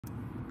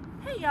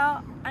Hey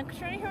y'all, I'm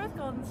Katrina here with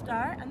Golden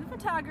Star. I'm the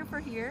photographer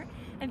here,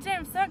 and today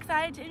I'm so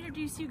excited to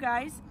introduce you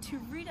guys to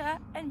Reta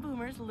and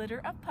Boomer's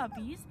litter of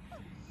puppies.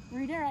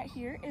 Reta right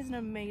here is an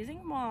amazing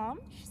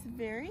mom. She's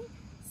very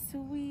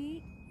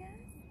sweet, yes,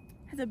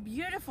 has a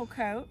beautiful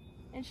coat,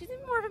 and she's in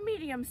more of a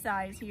medium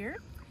size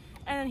here.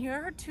 And then here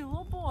are her two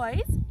little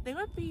boys. They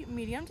would be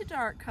medium to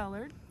dark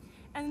colored.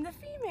 And the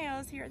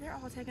females here, they're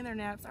all taking their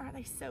naps. Aren't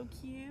they so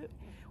cute?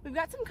 We've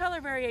got some color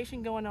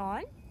variation going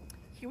on.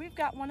 Here we've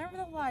got one of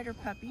the lighter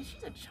puppies.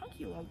 She's a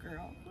chunky little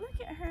girl.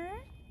 Look at her.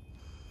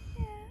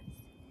 Yes.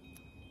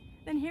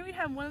 Then here we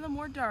have one of the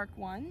more dark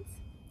ones.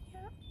 Yeah.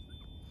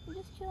 We're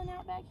just chilling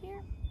out back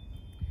here.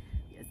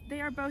 Yes,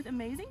 they are both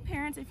amazing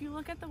parents. If you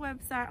look at the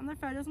website, on their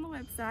photos on the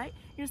website,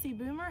 you'll see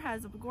Boomer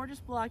has a gorgeous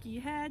blocky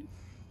head.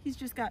 He's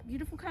just got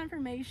beautiful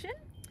conformation.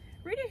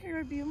 Reta here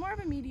would be more of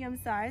a medium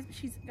size, but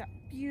she's got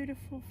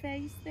beautiful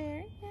face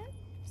there. Yeah.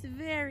 She's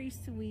very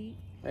sweet.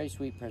 Very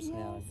sweet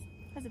personality. Yes.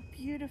 Has a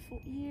beautiful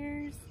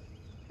ears.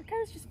 Her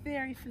coat is just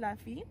very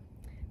fluffy.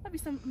 That'll be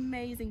some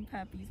amazing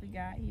puppies we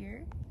got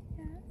here.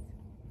 Yes.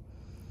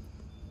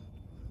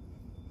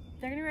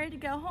 They're gonna be ready to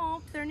go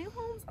home to their new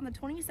homes on the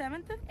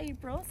 27th of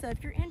April. So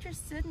if you're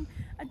interested in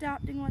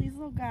adopting one of these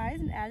little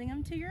guys and adding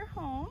them to your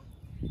home,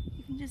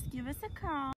 you can just give us a call.